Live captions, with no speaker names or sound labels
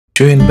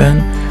Shuyin Ben,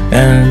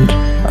 and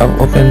I've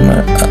opened my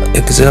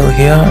Excel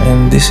here,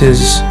 and this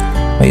is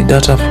my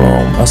data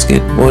from a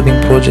skateboarding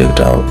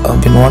project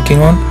I've been working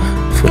on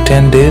for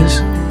 10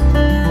 days.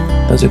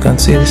 As you can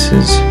see, this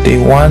is day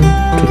 1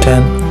 to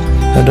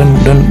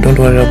 10. Don't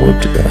worry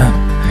about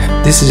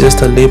this is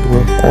just a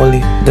label only.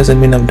 It doesn't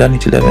mean I've done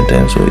it 11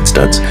 times, so it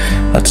starts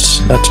at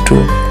 2.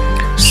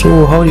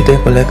 So how did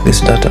I collect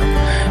this data?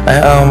 I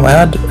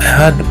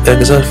had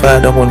Excel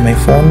fired up on my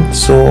phone.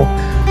 So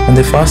on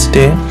the first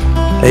day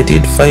I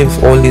did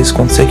 5 ollies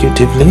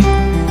consecutively,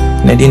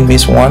 and I didn't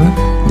miss one.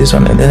 This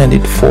one, and then I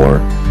did 4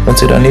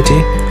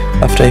 consecutively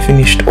after I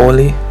finished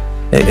ollie.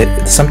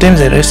 Sometimes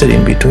I rested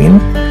in between,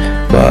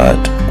 but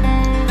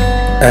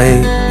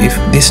if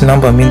this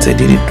number means I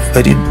did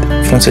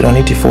frontside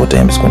 180 4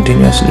 times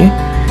continuously.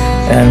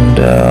 And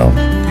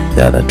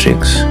the other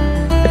tricks,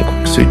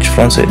 like switch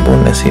frontside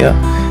boneless here,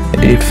 I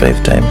did it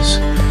 5 times.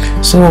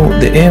 So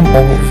the aim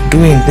of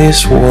doing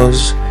this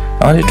was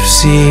I wanted to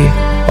see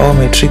how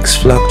my tricks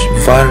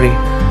vary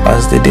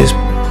as the days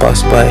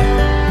pass by,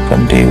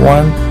 from day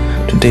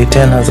 1 to day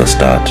 10 as a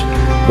start.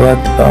 But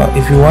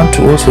if you want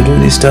to also do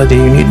this study,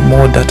 you need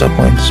more data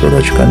points so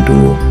that you can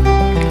do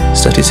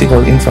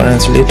statistical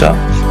inference later.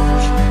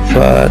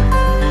 But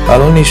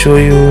I'll only show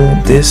you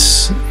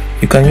this.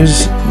 You can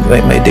use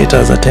my data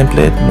as a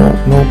template,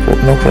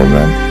 no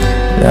problem,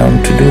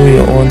 to do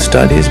your own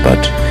studies, but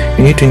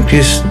you need to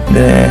increase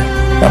the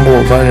number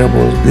of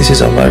variables. This is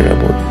a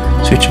variable,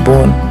 switch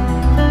bone,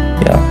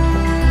 yeah.